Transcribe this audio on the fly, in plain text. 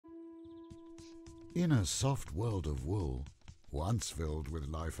In a soft world of wool, once filled with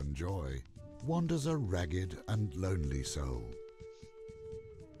life and joy, wanders a ragged and lonely soul.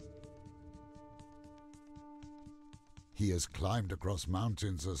 He has climbed across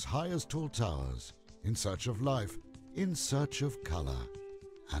mountains as high as tall towers, in search of life, in search of colour,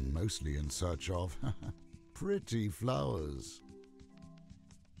 and mostly in search of pretty flowers.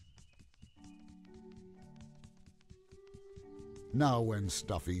 Now when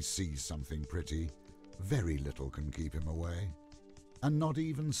Stuffy sees something pretty, very little can keep him away, and not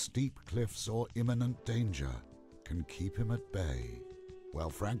even steep cliffs or imminent danger can keep him at bay.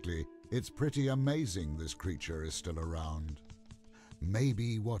 Well, frankly, it's pretty amazing this creature is still around.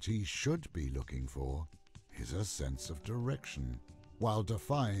 Maybe what he should be looking for is a sense of direction, while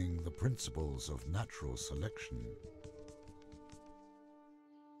defying the principles of natural selection.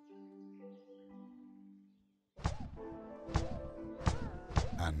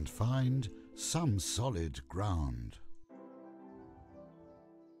 And find some solid ground.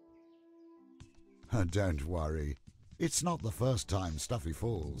 Don't worry, it's not the first time Stuffy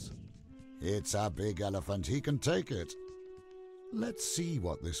falls. It's a big elephant, he can take it. Let's see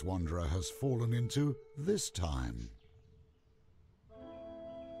what this wanderer has fallen into this time.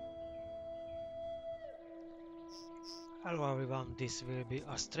 Hello everyone, this will be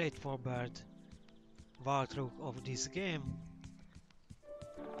a straightforward walkthrough of this game.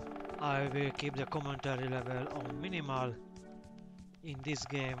 I will keep the commentary level on minimal. In this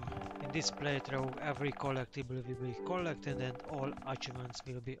game, in this playthrough, every collectible will be collected and all achievements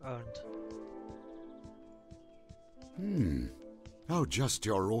will be earned. Oh, just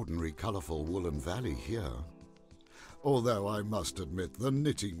your ordinary colourful woolen valley here. Although I must admit the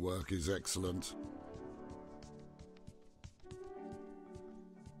knitting work is excellent.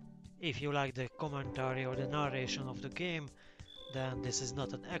 If you like the commentary or the narration of the game, then this is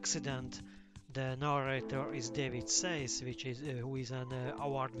not an accident. The narrator is David Sayce, who is an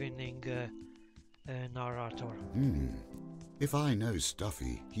award-winning narrator. If I know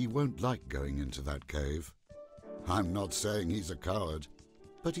Stuffy, he won't like going into that cave. I'm not saying he's a coward,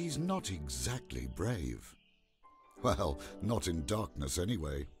 but he's not exactly brave. Well, not in darkness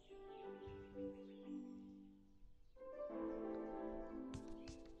anyway.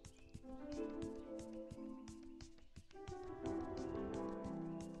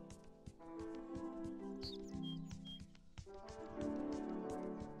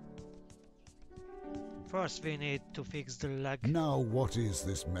 First we need to fix the leg. Now what is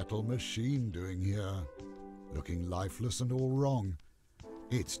this metal machine doing here? Looking lifeless and all wrong.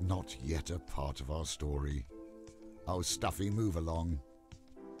 It's not yet a part of our story. Oh, Stuffy, move along.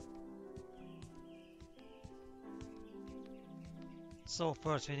 So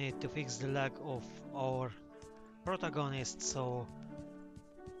first we need to fix the leg of our protagonist so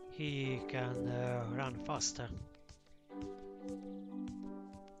he can run faster.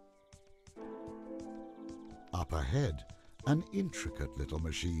 Up ahead, an intricate little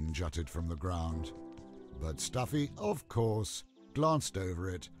machine jutted from the ground. But Stuffy, of course, glanced over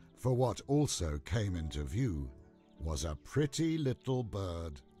it, for what also came into view was a pretty little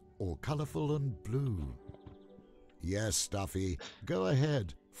bird, all colourful and blue. Yes, Stuffy, go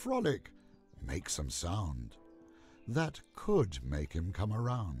ahead, frolic, make some sound. That could make him come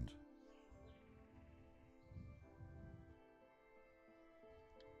around.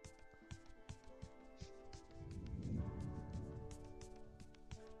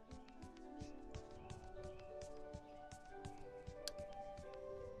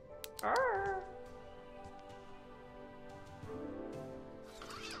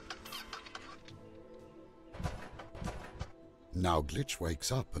 Now Glitch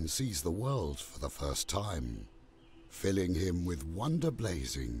wakes up and sees the world for the first time, filling him with wonder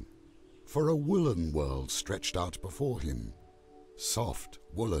blazing, for a woolen world stretched out before him, soft,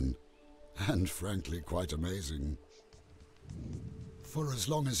 woolen, and frankly quite amazing. For as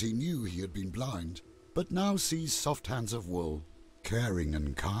long as he knew he had been blind, but now sees soft hands of wool, caring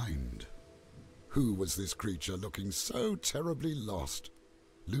and kind. Who was this creature looking so terribly lost?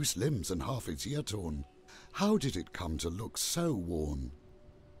 Loose limbs and half its ear torn. How did it come to look so worn?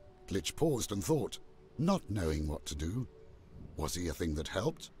 Glitch paused and thought, not knowing what to do. Was he a thing that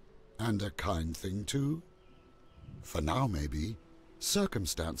helped? And a kind thing too? For now, maybe.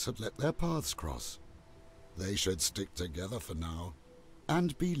 Circumstance had let their paths cross. They should stick together for now,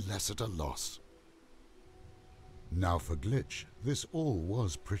 and be less at a loss. Now for Glitch, this all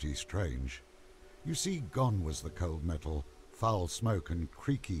was pretty strange. You see, gone was the cold metal, foul smoke and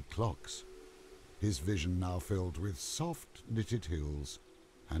creaky clocks. His vision now filled with soft knitted hills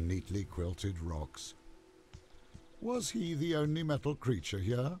and neatly quilted rocks. Was he the only metal creature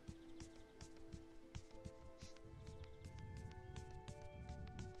here?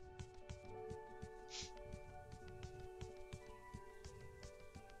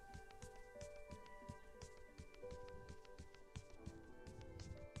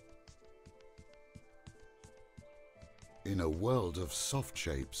 In a world of soft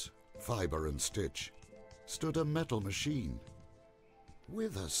shapes, fiber and stitch, stood a metal machine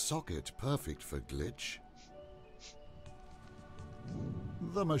with a socket perfect for Glitch.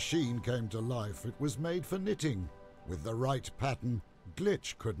 The machine came to life. It was made for knitting. With the right pattern,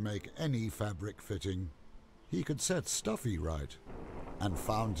 Glitch could make any fabric fitting. He could set Stuffy right, and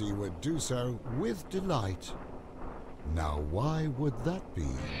found he would do so with delight. Now why would that be?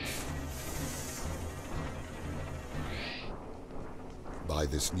 By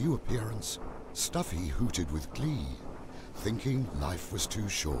this new appearance, Stuffy hooted with glee, thinking life was too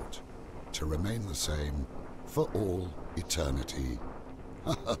short to remain the same for all eternity.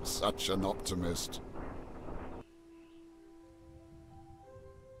 Such an optimist.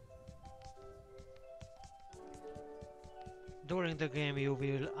 During the game you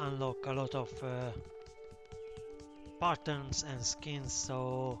will unlock a lot of patterns and skins,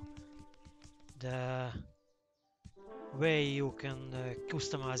 so the way you can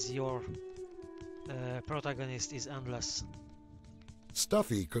customize your protagonist is endless.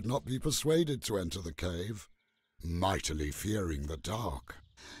 Stuffy could not be persuaded to enter the cave, mightily fearing the dark,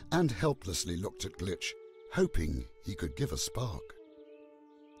 and helplessly looked at Glitch, hoping he could give a spark.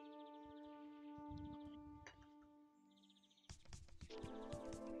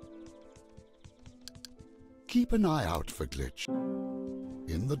 Keep an eye out for Glitch.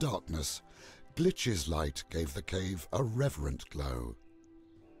 In the darkness, Glitch's light gave the cave a reverent glow.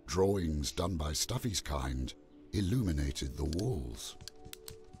 Drawings done by Stuffy's kind illuminated the walls.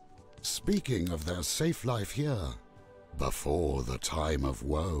 Speaking of their safe life here, before the time of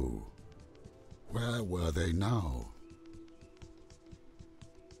woe, where were they now?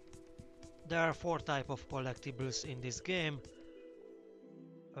 There are 4 types of collectibles in this game.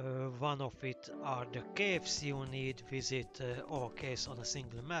 One of it are the caves. You need visit all caves on a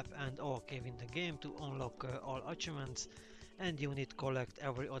single map and all cave in the game to unlock all achievements, and you need collect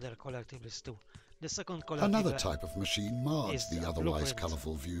every other collectibles too. The second collectible, another type of machine marred the otherwise Blueprint.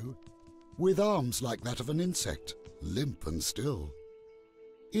 colourful view, with arms like that of an insect, limp and still.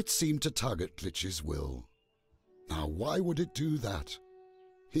 It seemed to tug at Glitch's will. Now why would it do that?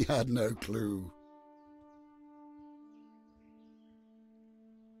 He had no clue.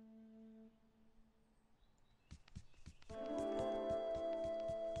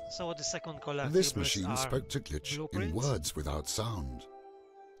 So the second collectibles This machine are spoke to Glitch in Blueprint. words without sound.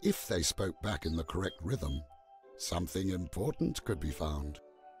 If they spoke back in the correct rhythm, something important could be found.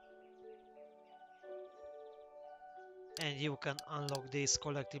 And you can unlock these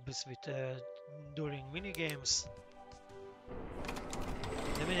collectibles with during minigames.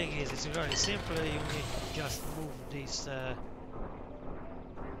 The minigames is very simple. You need to just move these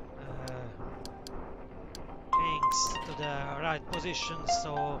things to the right position,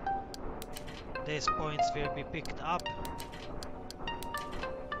 so these points will be picked up.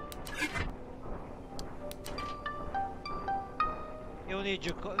 You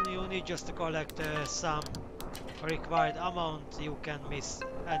need just to collect some required amount. You can miss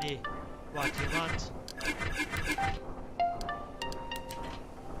any what you want.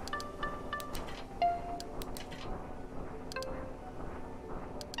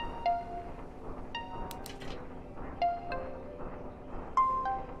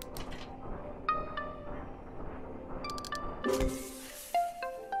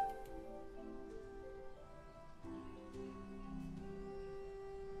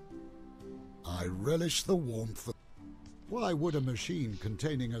 I relish the warmth. Why would a machine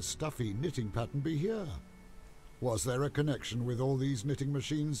containing a Stuffy knitting pattern be here? Was there a connection with all these knitting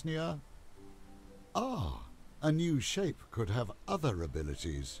machines near? Ah, a new shape could have other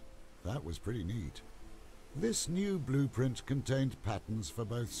abilities. That was pretty neat. This new blueprint contained patterns for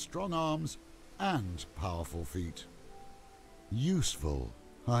both strong arms and powerful feet. Useful,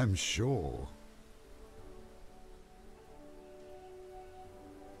 I'm sure.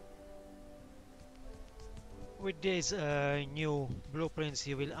 With these new blueprints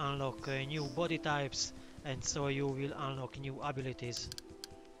you will unlock new body types, and so you will unlock new abilities.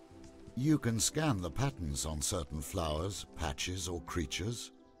 You can scan the patterns on certain flowers, patches or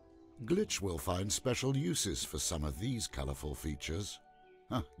creatures. Glitch will find special uses for some of these colourful features.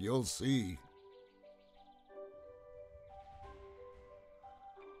 You'll see.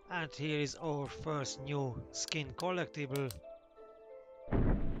 And here is our first new skin collectible.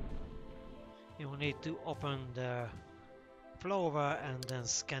 You need to open the flower and then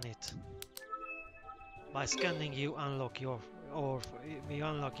scan it. By scanning you unlock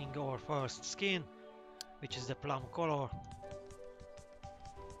unlocking our first skin, which is the plum color.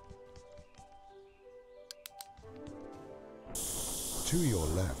 To your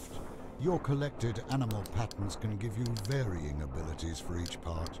left, Your collected animal patterns can give you varying abilities for each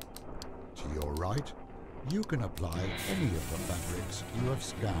part. To your right, you can apply any of the fabrics you have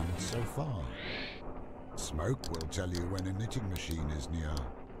scanned so far. Smoke will tell you when a knitting machine is near.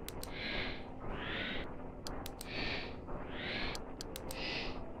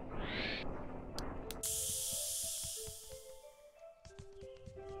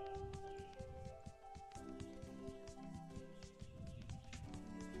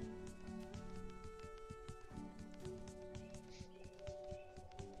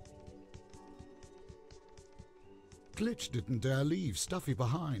 Glitch didn't dare leave Stuffy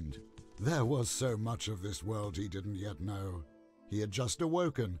behind. There was so much of this world he didn't yet know. He had just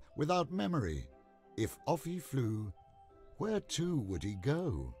awoken, without memory. If off he flew, where to would he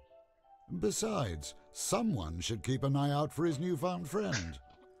go? Besides, someone should keep an eye out for his newfound friend.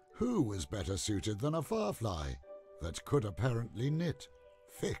 Who was better suited than a firefly that could apparently knit,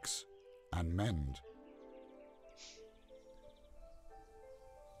 fix, and mend?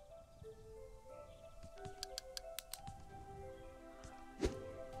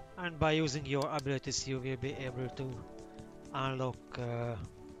 And by using your abilities you will be able to unlock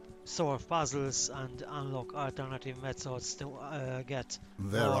solve puzzles and unlock alternative methods to get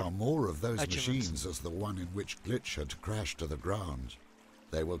There more are more of those achievements. machines as the one in which Glitch had crashed to the ground.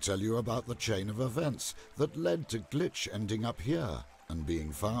 They will tell you about the chain of events that led to Glitch ending up here and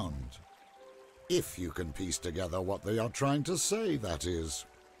being found. If you can piece together what they are trying to say, that is.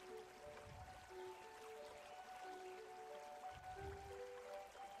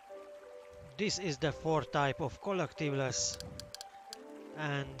 This is the fourth type of collectibles,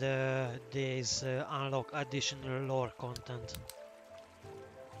 and these unlock additional lore content.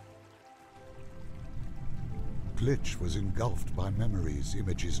 Glitch was engulfed by memories,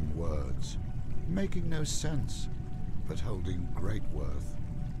 images and words, making no sense, but holding great worth.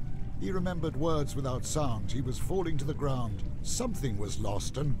 He remembered words without sound. He was falling to the ground. Something was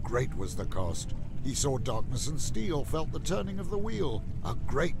lost, and great was the cost. He saw darkness and steel, felt the turning of the wheel. A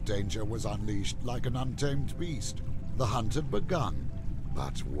great danger was unleashed like an untamed beast. The hunt had begun,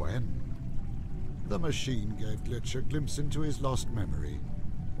 but when? The machine gave Glitch a glimpse into his lost memory,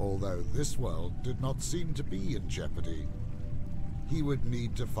 although this world did not seem to be in jeopardy. He would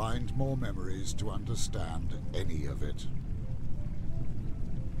need to find more memories to understand any of it.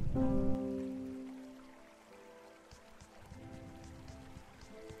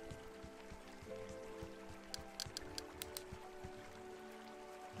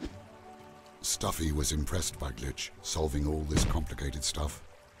 Stuffy was impressed by Glitch, solving all this complicated stuff.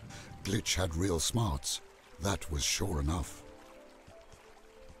 Glitch had real smarts, that was sure enough.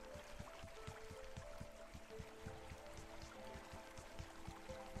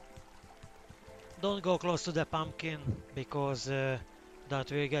 Don't go close to the pumpkin, because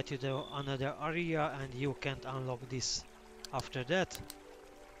that will get you to another area and you can't unlock this after that.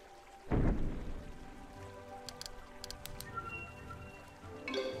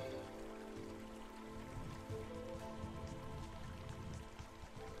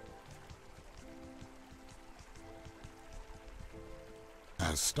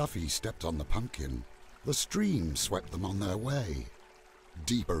 As Stuffy stepped on the pumpkin, the stream swept them on their way,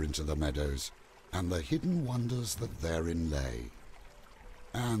 deeper into the meadows, and the hidden wonders that therein lay.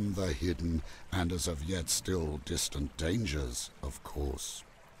 And the hidden, and as of yet still distant dangers, of course.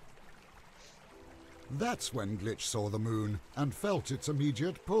 That's when Glitch saw the moon and felt its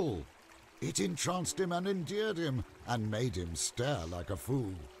immediate pull. It entranced him and endeared him, and made him stare like a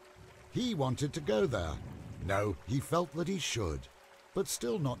fool. He wanted to go there. No, he felt that he should, but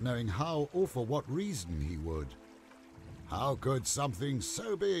still not knowing how or for what reason he would. How could something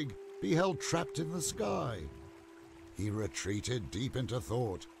so big be held trapped in the sky? He retreated deep into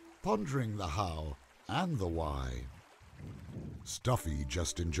thought, pondering the how and the why. Stuffy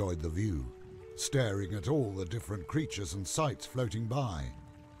just enjoyed the view, staring at all the different creatures and sights floating by.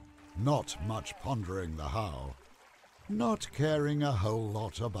 Not much pondering the how, not caring a whole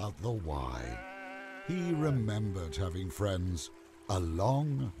lot about the why. He remembered having friends a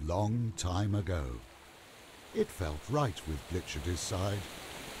long, long time ago. It felt right with Glitch at his side,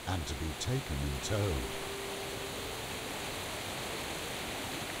 and to be taken in tow.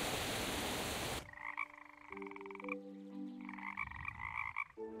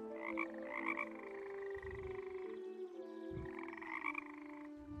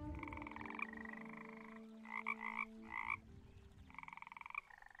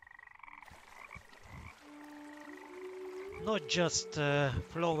 Not just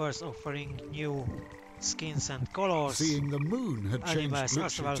flowers offering new skins and colors. Seeing the moon had changed Animals Glitch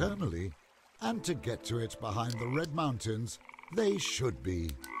as well. eternally, and to get to it behind the red mountains, they should be.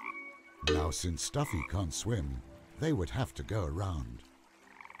 Now, since Stuffy can't swim, they would have to go around.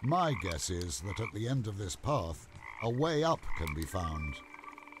 My guess is that at the end of this path, a way up can be found.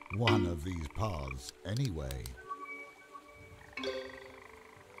 One of these paths, anyway.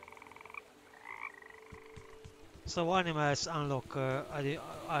 So animals unlock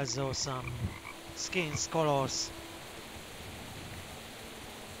also some skins, colors.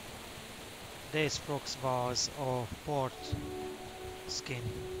 These frogs bars or port skin.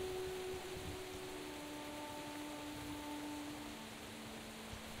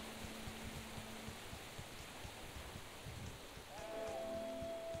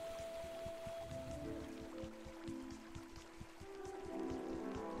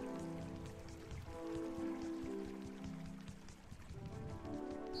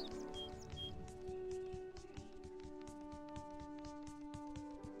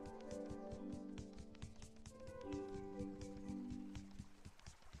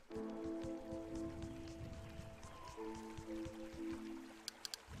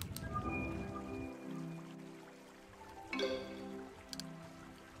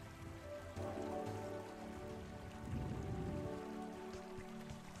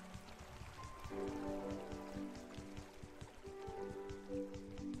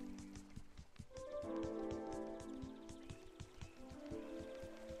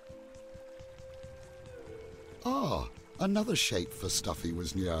 Ah, another shape for Stuffy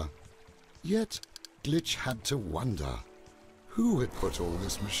was near. Yet, Glitch had to wonder, who had put all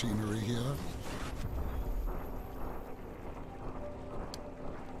this machinery here?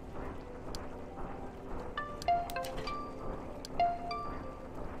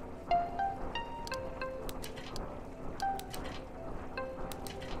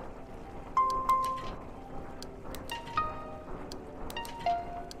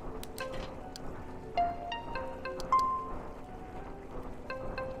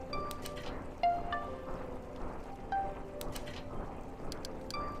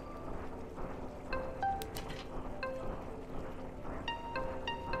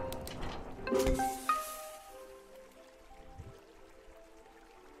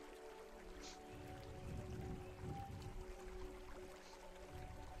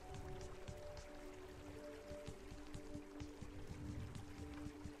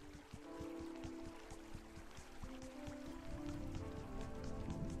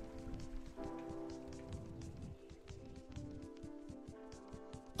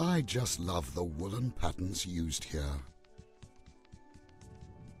 I just love the woolen patterns used here.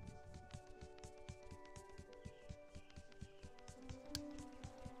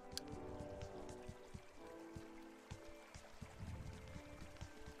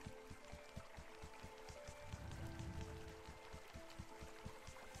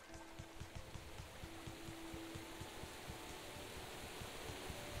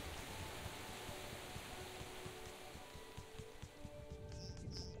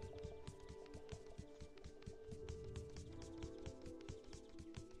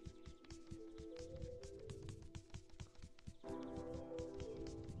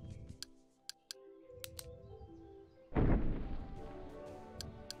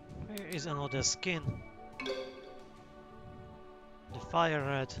 Here is another skin. The fire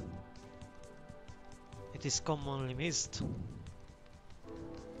red. It is commonly missed.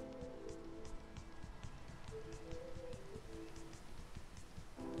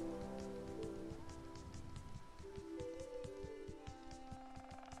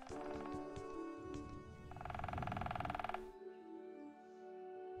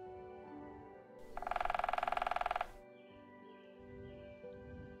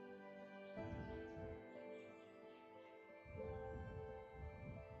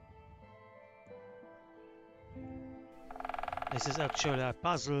 This is actually a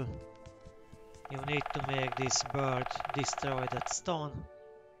puzzle. You need to make this bird destroy that stone,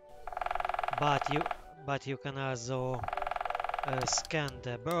 but you can also scan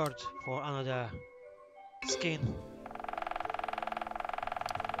the bird for another skin.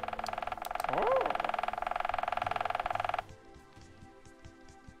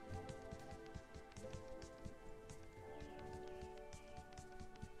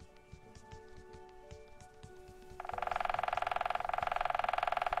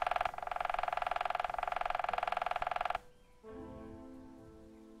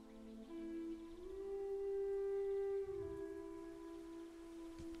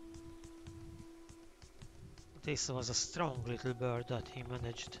 This was a strong little bird that he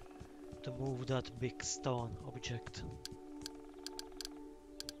managed to move that big stone object.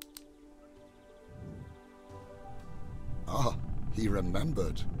 Ah, he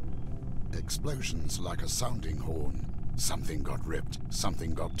remembered. Explosions like a sounding horn. Something got ripped,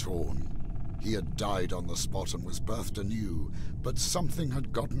 something got torn. He had died on the spot and was birthed anew, but something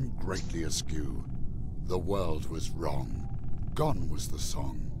had gotten greatly askew. The world was wrong. Gone was the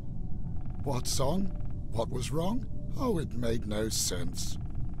song. What song? What was wrong? Oh, it made no sense.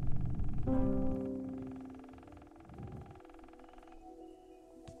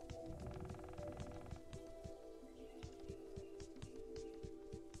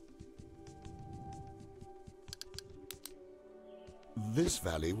 This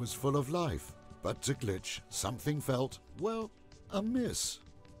valley was full of life, but to Glitch, something felt, well, amiss.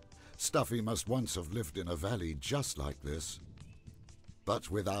 Stuffy must once have lived in a valley just like this.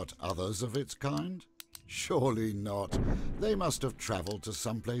 But without others of its kind? Surely not. They must have traveled to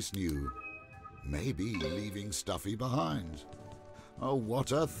someplace new. Maybe leaving Stuffy behind. Oh,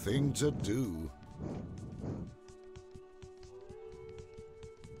 what a thing to do.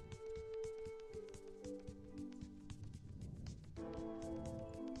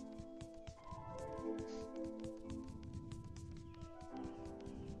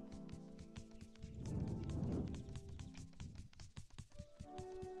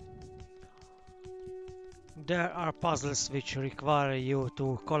 There are puzzles which require you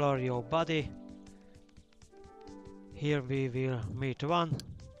to color your body. Here we will meet one.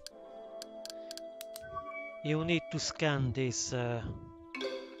 You need to scan this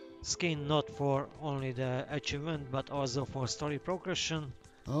skin not for only the achievement but also for story progression.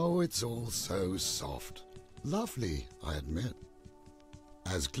 Oh, it's all so soft. Lovely, I admit.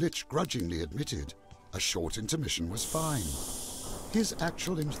 As Glitch grudgingly admitted, a short intermission was fine. His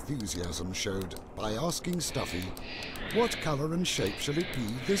actual enthusiasm showed by asking Stuffy, what colour and shape shall it be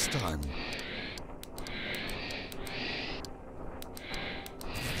this time?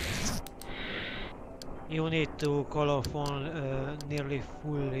 You need to color for nearly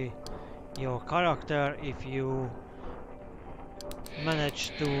fully your character. If you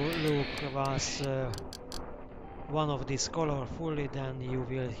manage to look as one of these color fully, then you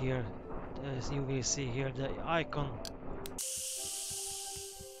will see here the icon.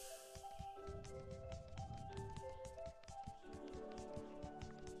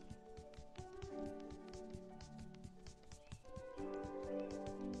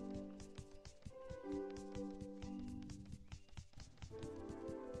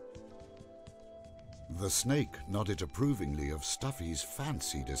 The snake nodded approvingly of Stuffy's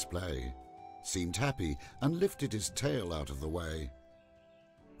fancy display, seemed happy, and lifted his tail out of the way.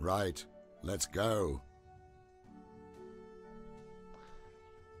 Right, let's go.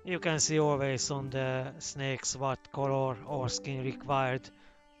 You can see always on the snakes what color or skin required.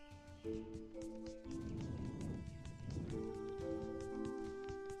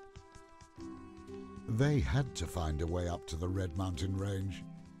 They had to find a way up to the Red Mountain Range.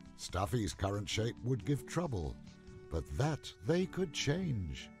 Stuffy's current shape would give trouble, but that they could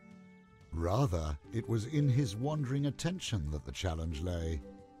change. Rather, it was in his wandering attention that the challenge lay.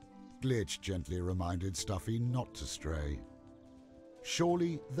 Glitch gently reminded Stuffy not to stray.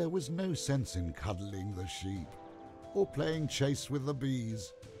 Surely there was no sense in cuddling the sheep, or playing chase with the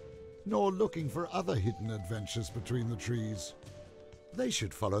bees, nor looking for other hidden adventures between the trees. They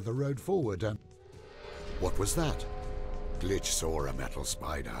should follow the road forward and... What was that? Glitch saw a metal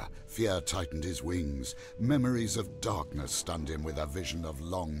spider. Fear tightened his wings. Memories of darkness stunned him with a vision of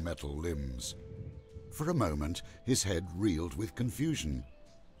long metal limbs. For a moment, his head reeled with confusion.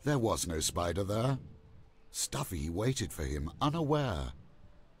 There was no spider there. Stuffy waited for him, unaware.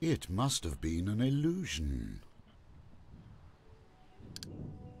 It must have been an illusion.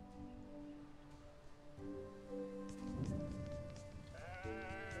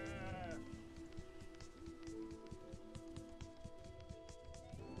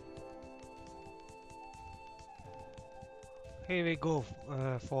 Here we go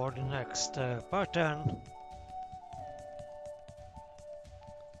for the next pattern.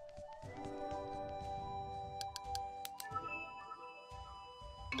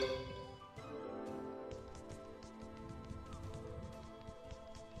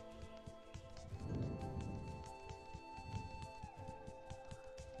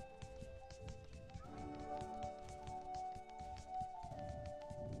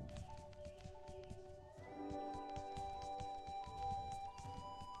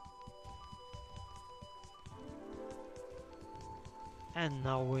 And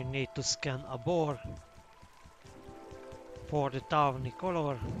now we need to scan a boar for the Tawny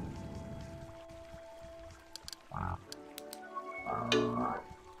color.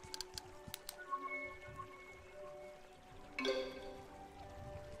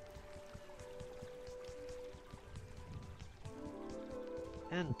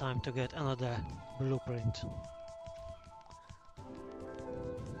 And time to get another blueprint.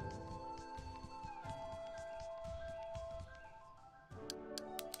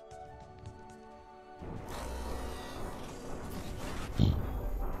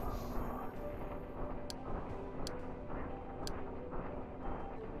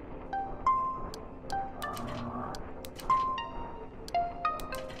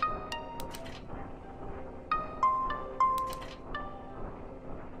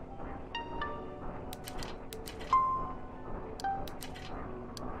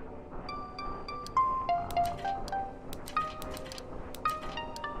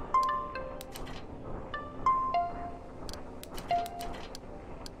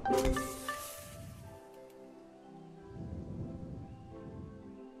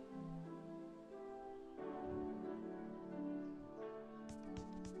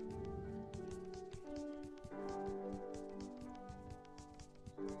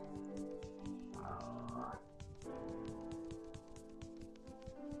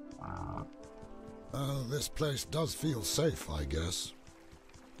 This place does feel safe, I guess.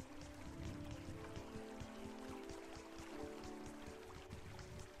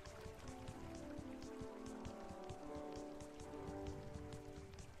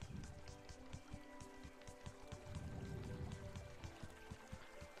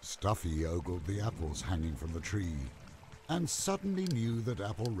 Stuffy ogled the apples hanging from the tree, and suddenly knew that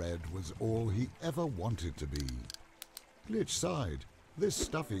Apple Red was all he ever wanted to be. Glitch sighed. This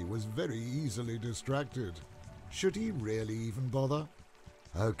Stuffy was very easily distracted. Should he really even bother?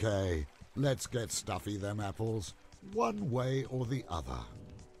 Okay, let's get Stuffy them apples, one way or the other.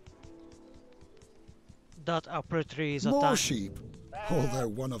 That apple tree is a More sheep, although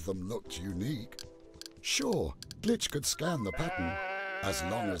one of them looked unique. Sure, Glitch could scan the pattern, as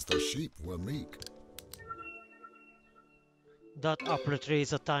long as the sheep were meek. That apple tree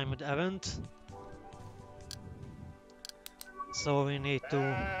is a timed event. So we need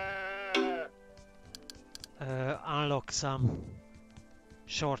to unlock some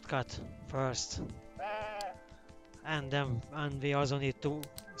shortcut first. And we also need to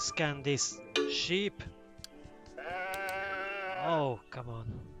scan this sheep. Oh, come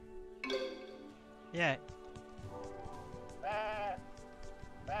on. Yeah.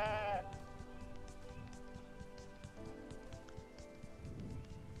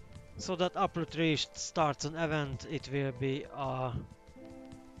 So that apple tree starts an event. It will be a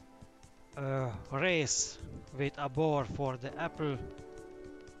race with a boar for the apple.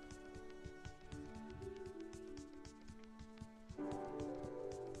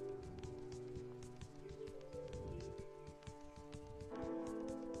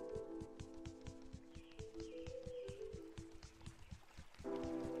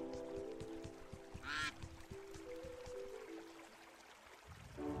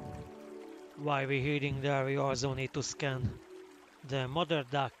 While we're heading there, we also need to scan the mother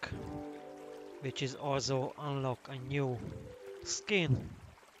duck, which is also unlock a new skin.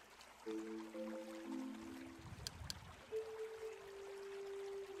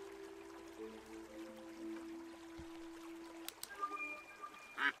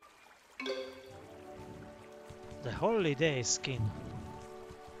 The holiday skin.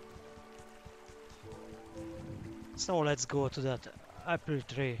 So let's go to that apple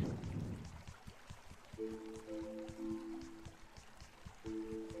tree.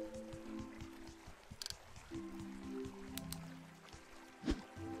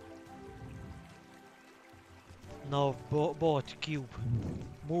 Now boat cube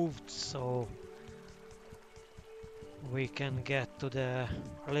moved, so we can get to the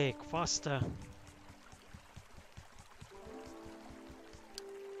lake faster.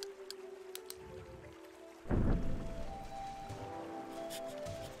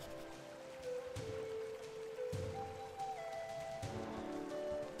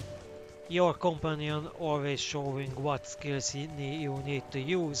 Your companion always showing what skills you need to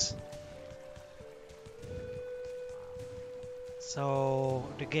use. So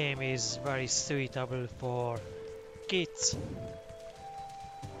the game is very suitable for kids.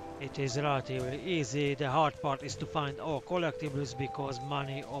 It is relatively easy. The hard part is to find all collectibles because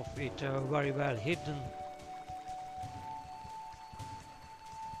many of it are very well hidden.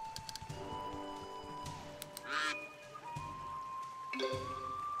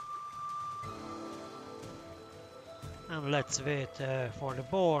 And let's wait for the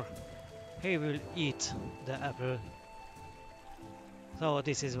boar. He will eat the apple. So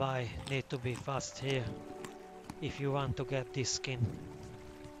this is why need to be fast here if you want to get this skin.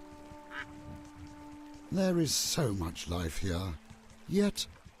 There is so much life here, yet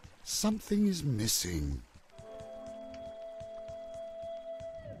something is missing.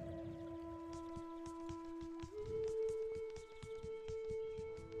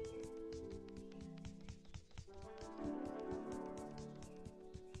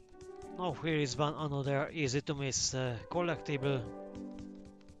 Oh, here is one another easy to miss collectible.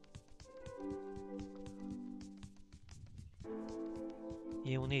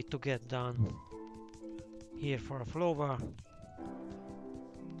 You need to get down here for a flower.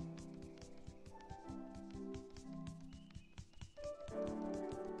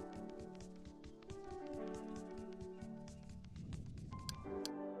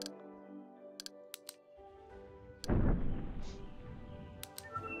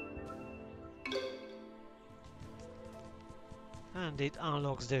 And it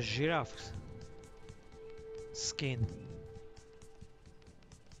unlocks the giraffe skin.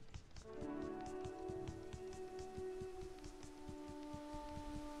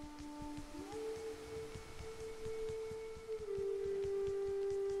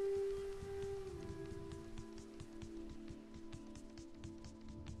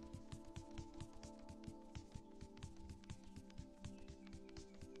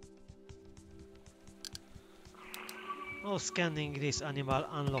 Now scanning this animal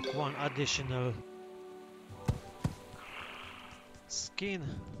unlock one additional skin.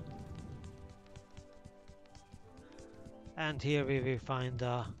 And here we will find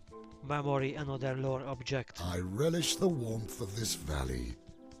a memory, another lore object. I relish the warmth of this valley.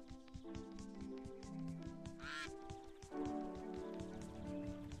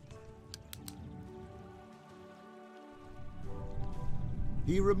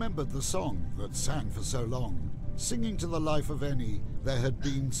 He remembered the song that sang for so long, singing to the life of any. There had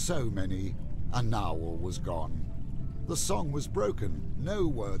been so many, and now all was gone. The song was broken, no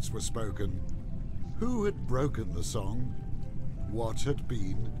words were spoken. Who had broken the song? What had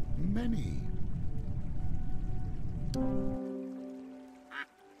been many?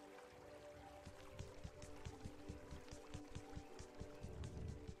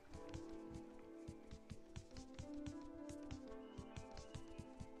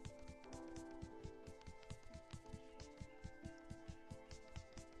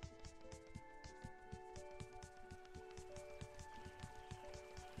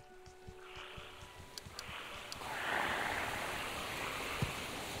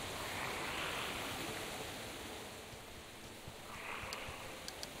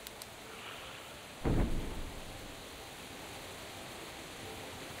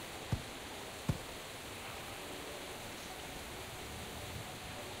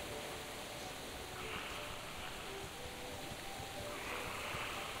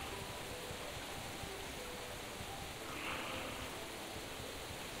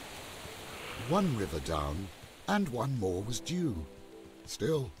 One river down, and one more was due.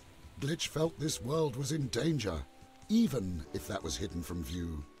 Still, Glitch felt this world was in danger, even if that was hidden from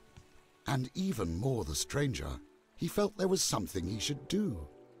view. And even more the stranger, he felt there was something he should do.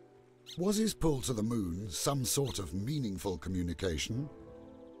 Was his pull to the moon some sort of meaningful communication?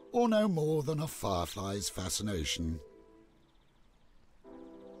 Or no more than a firefly's fascination?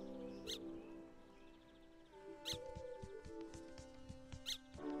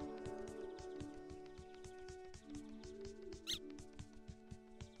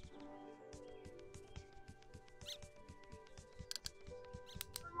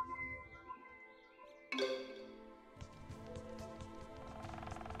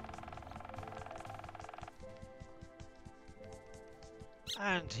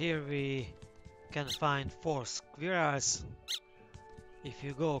 And here we can find 4 squirrels. If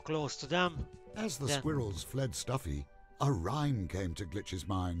you go close to them, as the squirrels fled Stuffy, a rhyme came to Glitch's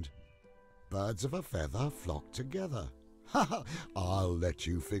mind. Birds of a feather flock together. Ha ha! I'll let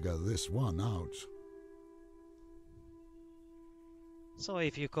you figure this one out. So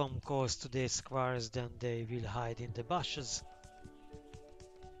if you come close to these squirrels, then they will hide in the bushes.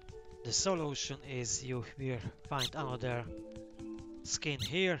 The solution is you will find another skin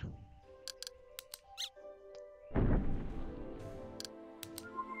here.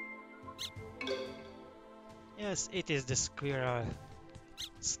 Yes, it is the squirrel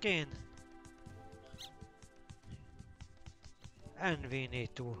skin. And we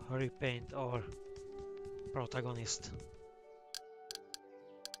need to repaint our protagonist.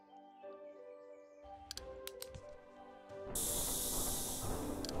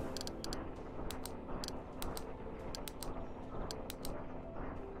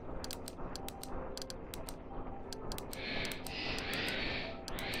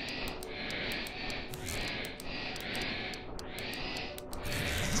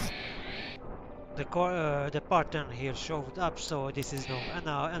 The pattern here showed up, so this is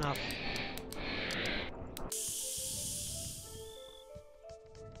now enough.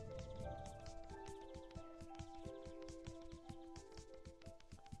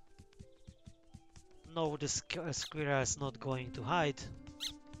 No, the squirrel is not going to hide.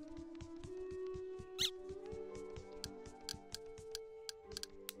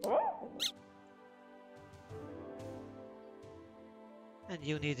 And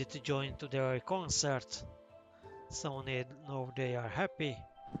you needed to join to their concert, so now they are happy.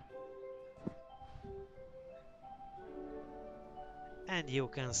 And you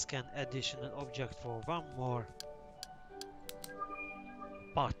can scan additional object for one more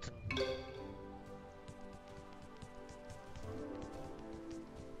button.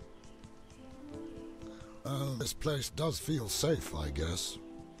 This place does feel safe, I guess.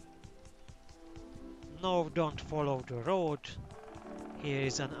 No, don't follow the road. Here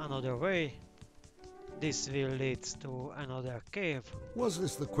is another way. This will lead to another cave. Was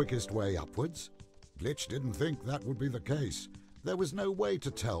this the quickest way upwards? Glitch didn't think that would be the case. There was no way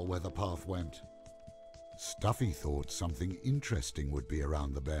to tell where the path went. Stuffy thought something interesting would be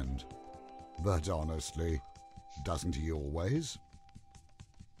around the bend. But honestly, doesn't he always?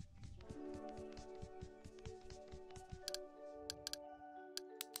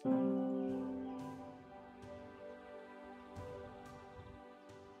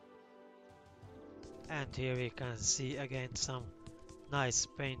 And here we can see again some nice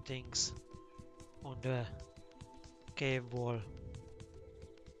paintings on the cave wall.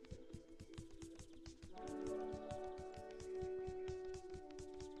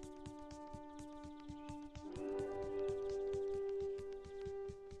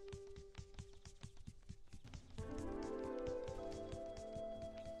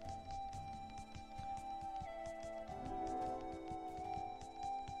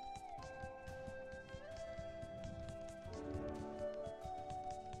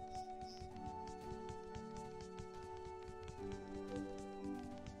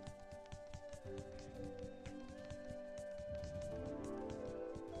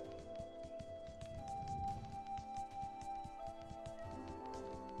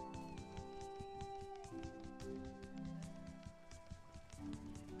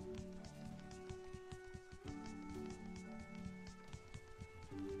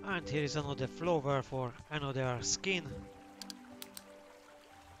 And here is another flower for another skin.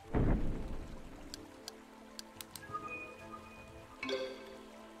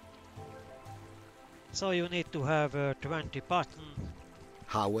 So you need to have 20 buttons.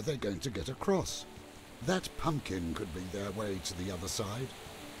 How were they going to get across? That pumpkin could be their way to the other side.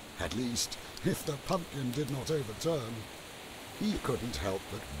 At least, if the pumpkin did not overturn. He couldn't help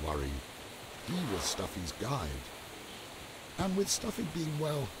but worry. He was Stuffy's guide. And with Stuffy being,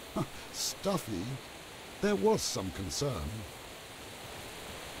 well, stuffy, there was some concern.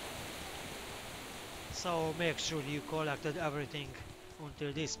 So make sure you collected everything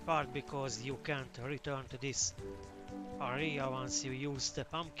until this part, because you can't return to this area once you use the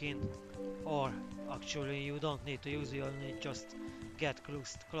pumpkin. Or actually you don't need to use it, you only just get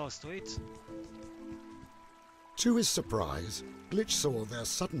close to it. To his surprise, Glitch saw their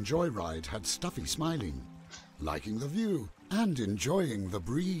sudden joyride had Stuffy smiling, liking the view and enjoying the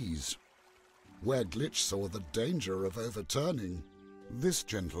breeze. Where Glitch saw the danger of overturning, this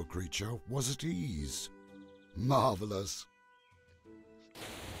gentle creature was at ease. Marvelous!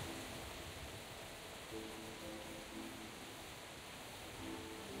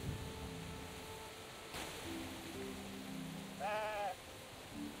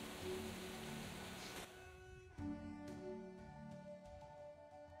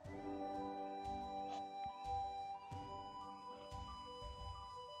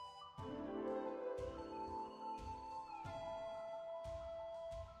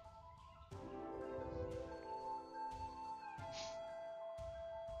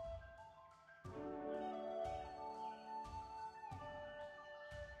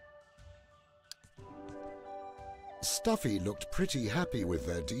 Stuffy looked pretty happy with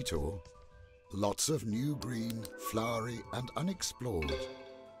their detour. Lots of new green, flowery and unexplored.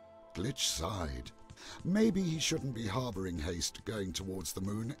 Glitch sighed. Maybe he shouldn't be harbouring haste going towards the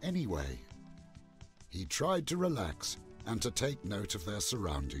moon anyway. He tried to relax and to take note of their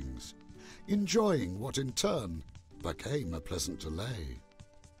surroundings, enjoying what in turn became a pleasant delay.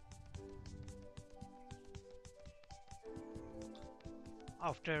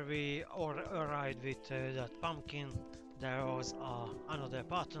 After we arrived with that pumpkin, there was another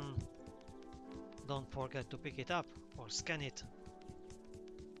button. Don't forget to pick it up or scan it.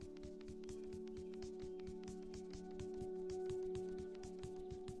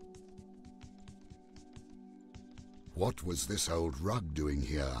 What was this old rug doing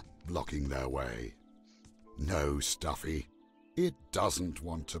here, blocking their way? No, Stuffy, it doesn't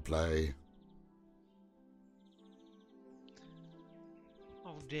want to play.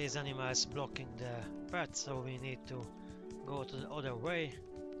 Of these animals blocking the path, so we need to go to the other way.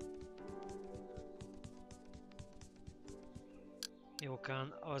 You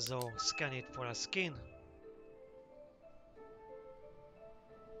can also scan it for a skin.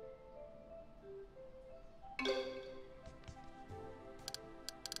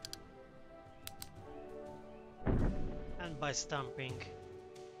 And by stamping,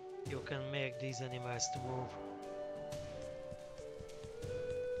 you can make these animals to move.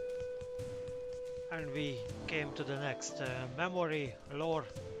 And we came to the next memory lore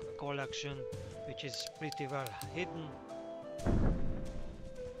collection, which is pretty well hidden.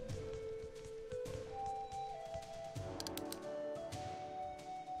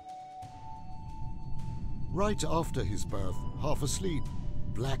 Right after his birth, half asleep,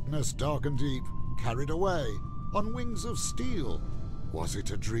 blackness dark and deep, carried away, on wings of steel. Was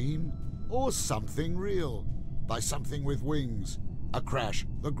it a dream, or something real? By something with wings. A crash,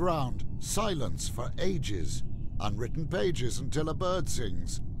 the ground, silence for ages, unwritten pages until a bird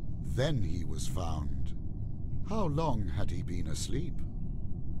sings. Then he was found. How long had he been asleep?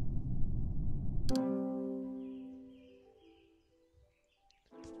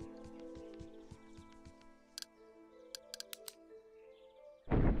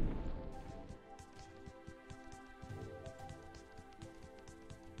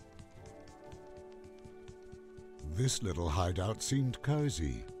 This little hideout seemed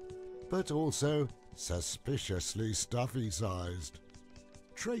cozy, but also suspiciously Stuffy-sized.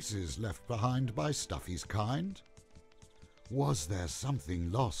 Traces left behind by Stuffy's kind? Was there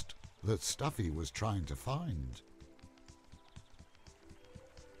something lost that Stuffy was trying to find?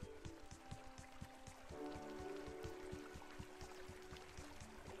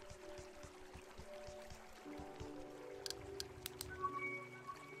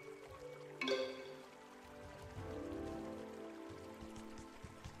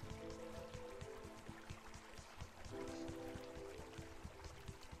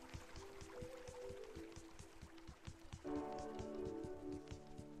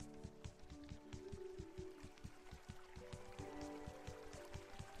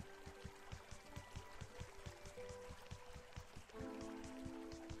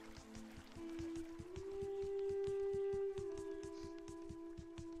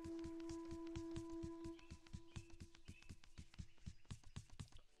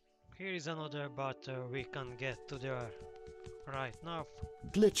 Here is another, but we can get to there right now.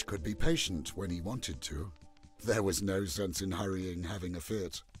 Glitch could be patient when he wanted to. There was no sense in hurrying having a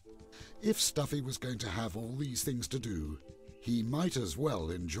fit. If Stuffy was going to have all these things to do, he might as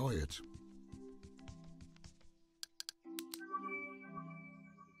well enjoy it.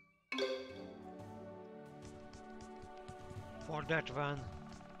 For that one,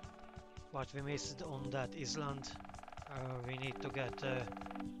 what we missed on that island, we need to get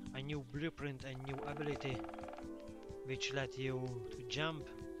a new blueprint and new ability which let you to jump.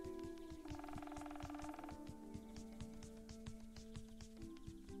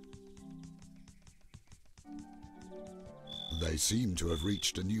 They seem to have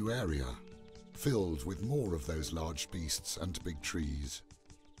reached a new area, filled with more of those large beasts and big trees.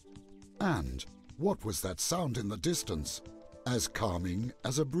 And what was that sound in the distance, as calming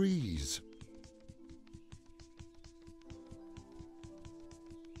as a breeze?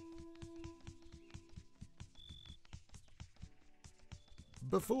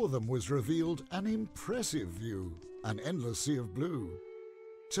 Before them was revealed an impressive view, an endless sea of blue.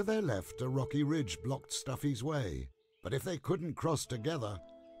 To their left, a rocky ridge blocked Stuffy's way, but if they couldn't cross together,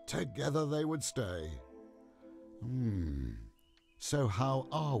 together they would stay. So how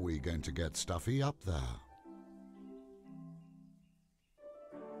are we going to get Stuffy up there?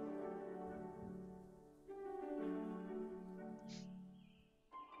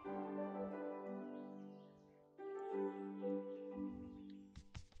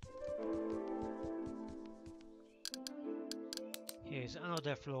 Here's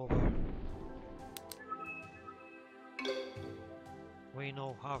another flower. We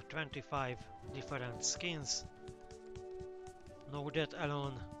now have 25 different skins. Now that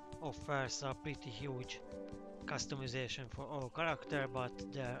alone offers a pretty huge customization for all character,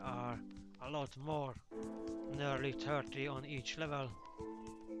 but there are a lot more, nearly 30 on each level.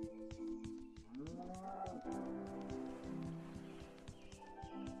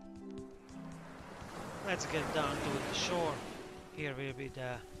 Let's get down to the shore. Here will be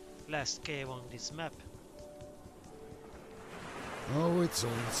the last cave on this map. Oh, it's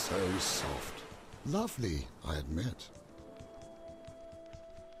all so soft. Lovely, I admit.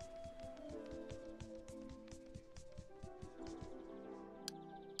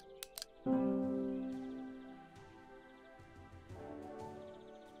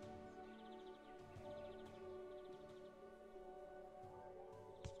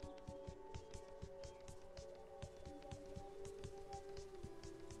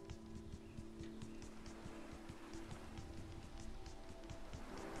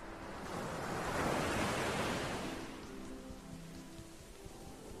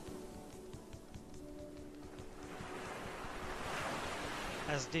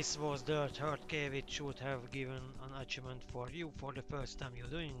 As this was the third cave, it should have given an achievement for you for the first time you're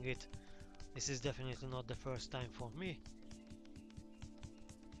doing it. This is definitely not the first time for me.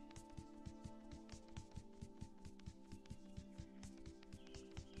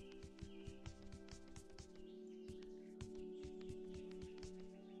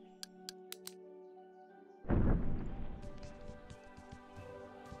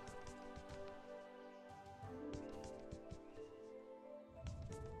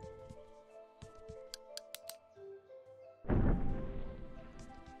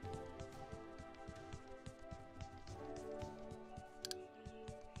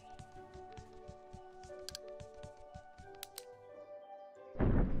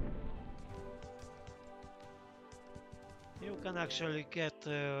 You can actually get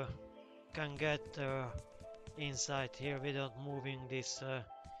inside here without moving this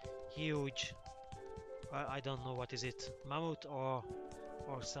huge, I don't know what is it, mammoth or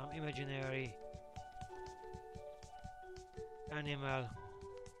some imaginary animal.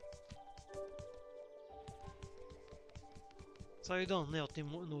 So you don't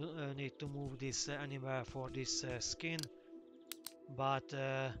need to move this animal for this skin, but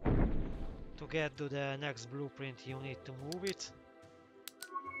to get to the next blueprint you need to move it.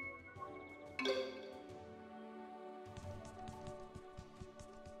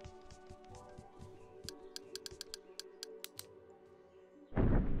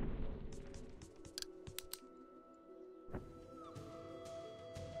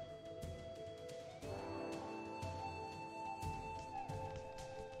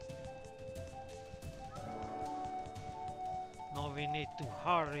 Now we need to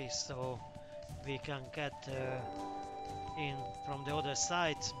hurry so we can get in from the other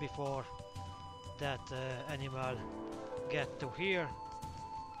side before that animal get to here.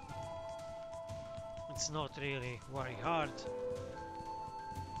 It's not really very hard.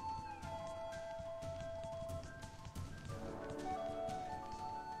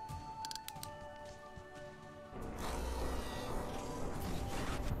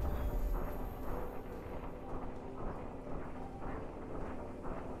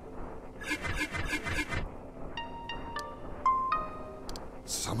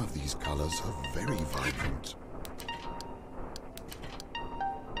 Some of these colors are very vibrant.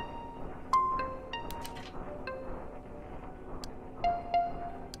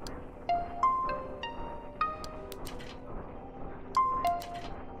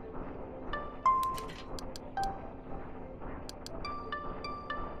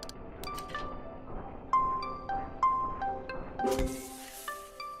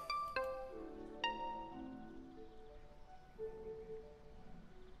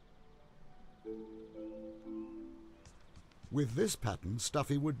 With this pattern,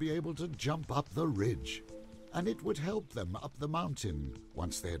 Stuffy would be able to jump up the ridge, and it would help them up the mountain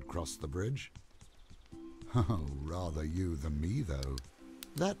once they had crossed the bridge. Oh, rather you than me, though.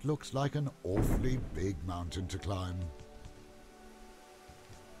 That looks like an awfully big mountain to climb.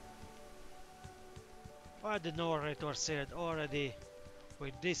 But the narrator said already,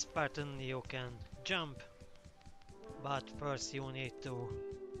 with this pattern you can jump, but first you need to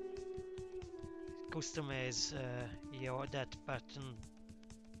customize that pattern,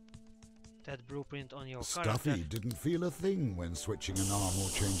 that blueprint on your character. Stuffy didn't feel a thing when switching an arm or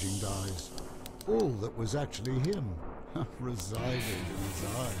changing dyes. All that was actually him, residing in his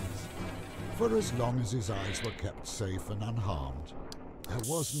eyes. For as long as his eyes were kept safe and unharmed, there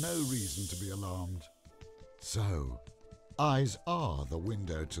was no reason to be alarmed. So, eyes are the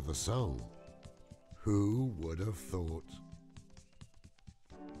window to the soul. Who would have thought?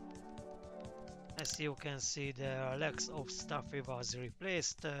 As you can see, the legs of Stuffy was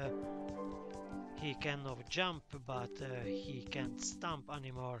replaced. He cannot jump, but he can't stomp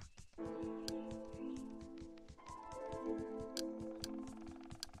anymore.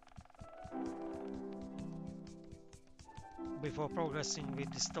 Before progressing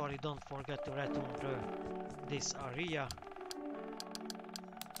with the story, don't forget to return to this area.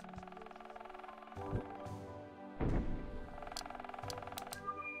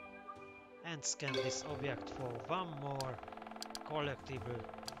 And scan this object for one more collectible.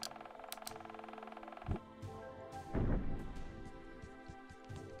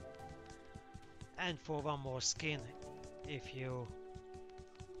 And for one more skin, if you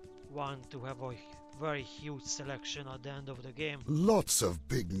want to have a very huge selection at the end of the game. Lots of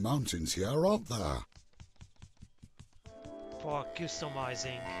big mountains here, aren't there? For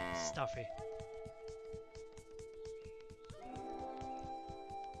customizing Stuffy.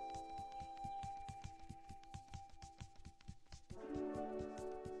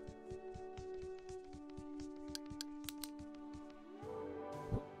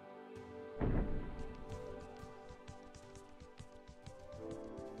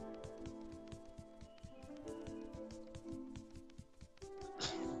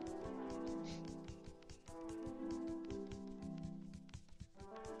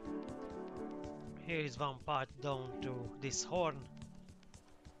 Here is one part down to this horn.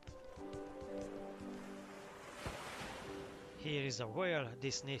 Here is a whale,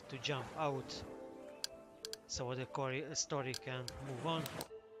 this needs to jump out so the story can move on.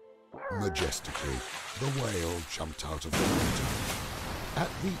 Majestically, the whale jumped out of the water at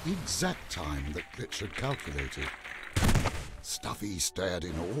the exact time that Glitch had calculated. Stuffy stared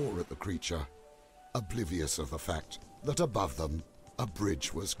in awe at the creature, oblivious of the fact that above them a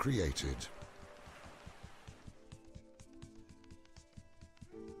bridge was created.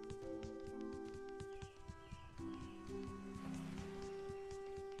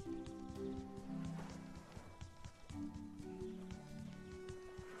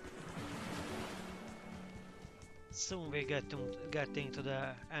 Soon we getting to the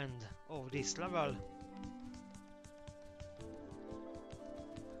end of this level.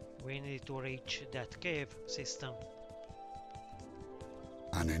 We need to reach that cave system.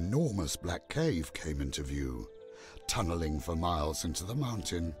 An enormous black cave came into view, tunneling for miles into the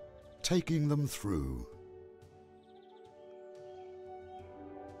mountain, taking them through.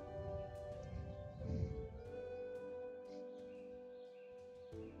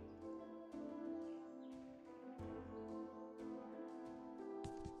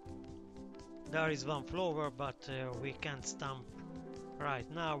 There is one flower, but we can't stamp right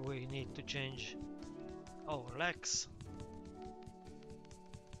now. We need to change our legs.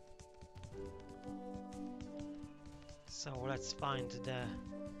 So let's find the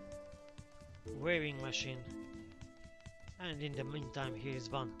weaving machine, and in the meantime here is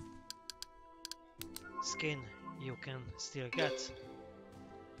one skin you can still get.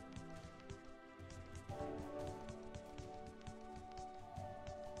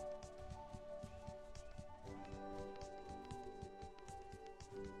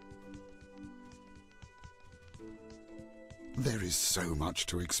 There is so much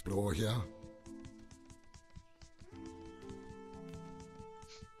to explore here.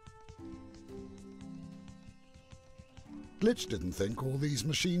 Glitch didn't think all these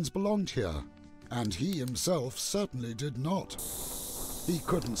machines belonged here, and he himself certainly did not. He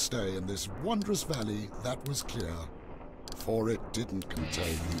couldn't stay in this wondrous valley, that was clear, for it didn't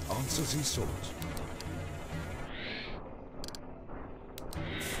contain the answers he sought.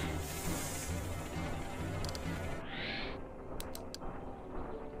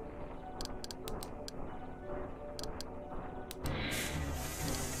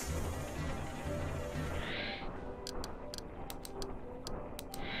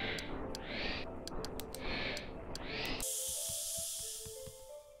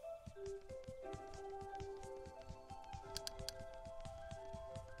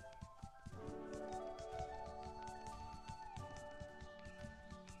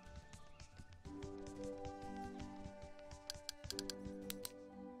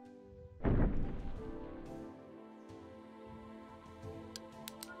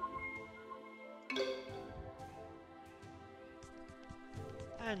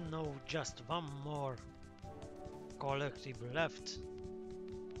 And now just one more collectible left.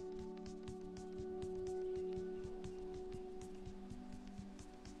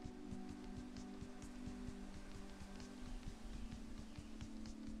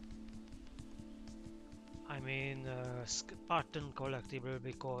 I mean Spartan collectible,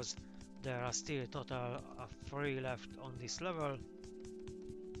 because there are still a total of 3 left on this level.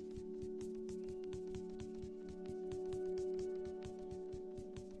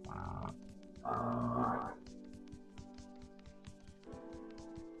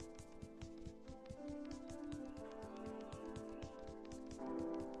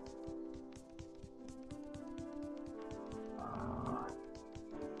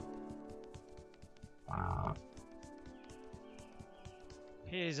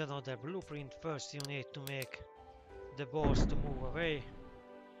 Here is another blueprint. First you need to make the boars to move away.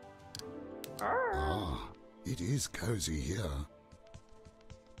 Ah, it is cozy here.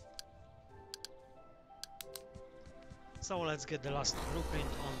 So let's get the last blueprint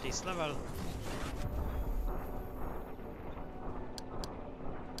on this level.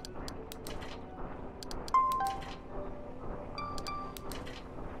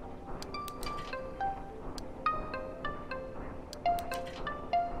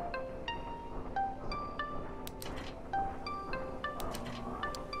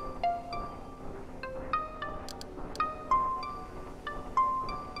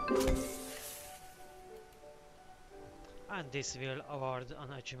 And this will award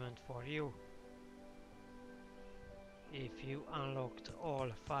an achievement for you if you unlocked all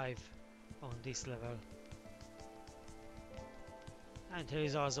 5 on this level. And here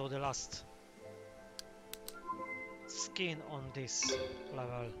is also the last skin on this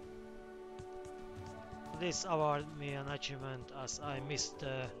level. This award me an achievement as I missed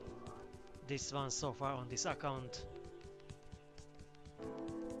this one so far on this account.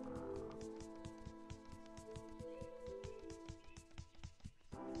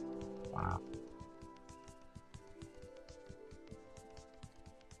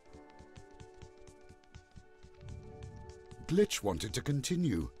 Glitch wanted to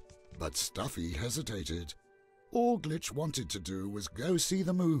continue, but Stuffy hesitated. All Glitch wanted to do was go see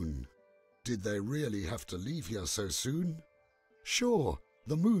the moon. Did they really have to leave here so soon? Sure,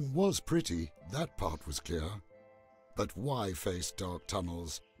 the moon was pretty, that part was clear. But why face dark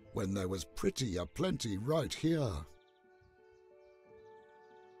tunnels when there was pretty aplenty right here?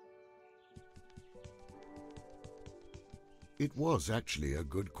 It was actually a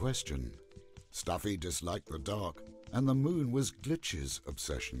good question. Stuffy disliked the dark, and the moon was Glitch's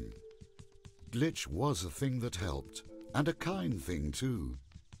obsession. Glitch was a thing that helped, and a kind thing too.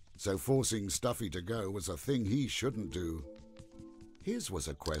 So forcing Stuffy to go was a thing he shouldn't do. His was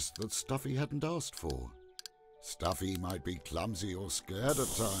a quest that Stuffy hadn't asked for. Stuffy might be clumsy or scared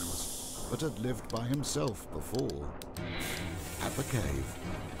at times, but had lived by himself before. At the cave,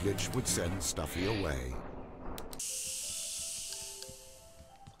 Glitch would send Stuffy away.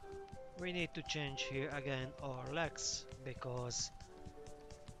 We need to change here again our legs, because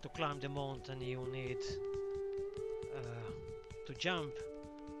to climb the mountain you need to jump,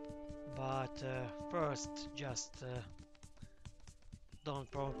 but first just don't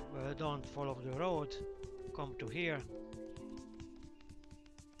follow the road, come to here,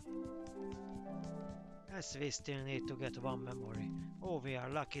 as we still need to get one memory. Oh, we are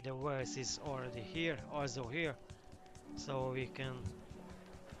lucky the verse is already here, also here, so we can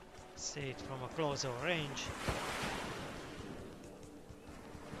see it from a closer range.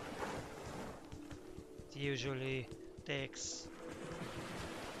 It usually takes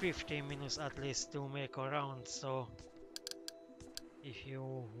 15 minutes at least to make a round, so if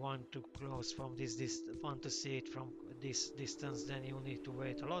you want to close from want to see it from this distance, then you need to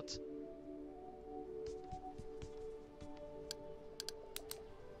wait a lot.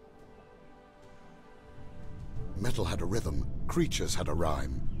 Metal had a rhythm, creatures had a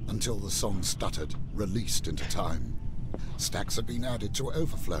rhyme, until the song stuttered, released into time. Stacks had been added to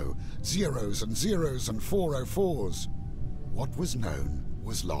overflow, zeros and 404s. What was known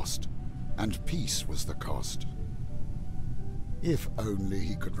was lost, and peace was the cost. If only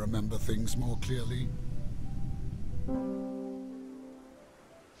he could remember things more clearly.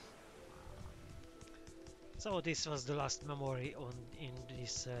 So this was the last memory on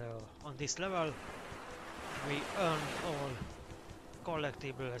this level. We earned all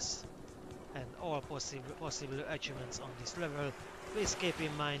collectibles and all possible achievements on this level. Please keep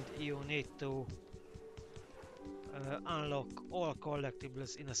in mind you need to unlock all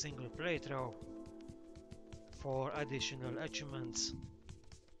collectibles in a single playthrough for additional achievements.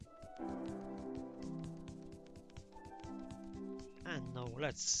 And now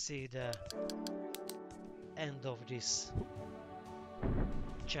let's see the end of this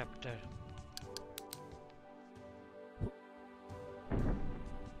chapter.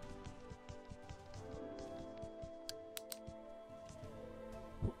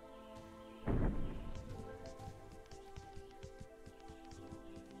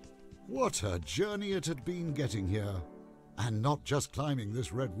 What a journey it had been getting here, and not just climbing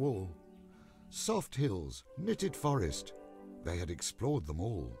this red wall. Soft hills, knitted forest, they had explored them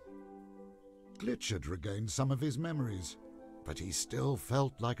all. Glitch had regained some of his memories, but he still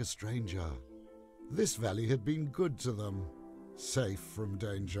felt like a stranger. This valley had been good to them, safe from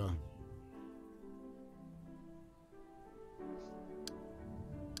danger.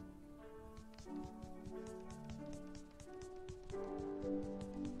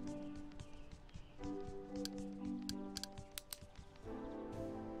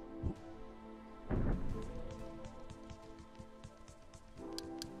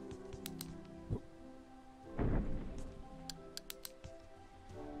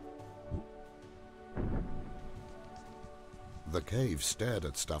 The cave stared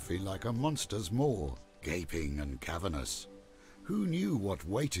at Stuffy like a monster's maw, gaping and cavernous. Who knew what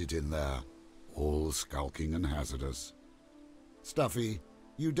waited in there, all skulking and hazardous? Stuffy,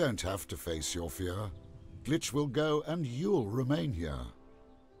 you don't have to face your fear. Glitch will go and you'll remain here.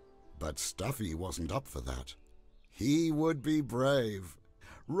 But Stuffy wasn't up for that. He would be brave.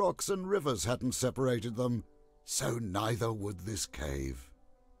 Rocks and rivers hadn't separated them, so neither would this cave.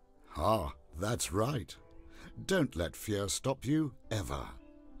 Ah, that's right. Don't let fear stop you, ever.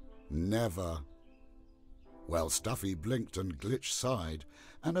 Never. Well, Stuffy blinked and Glitch sighed,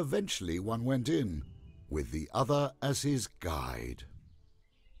 and eventually one went in, with the other as his guide.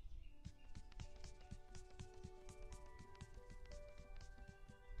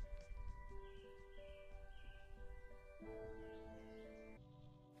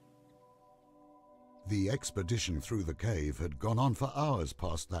 The expedition through the cave had gone on for hours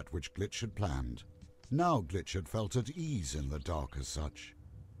past that which Glitch had planned. Now Glitch had felt at ease in the dark as such.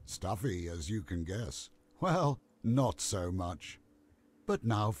 Stuffy, as you can guess. Well, not so much. But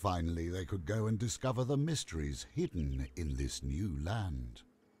now finally they could go and discover the mysteries hidden in this new land.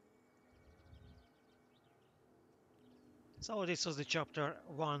 So this was the chapter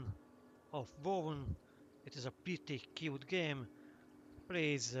 1 of Woven. It is a pretty cute game.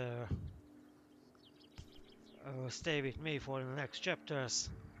 Please stay with me for the next chapters.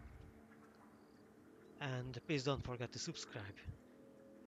 and please don't forget to subscribe.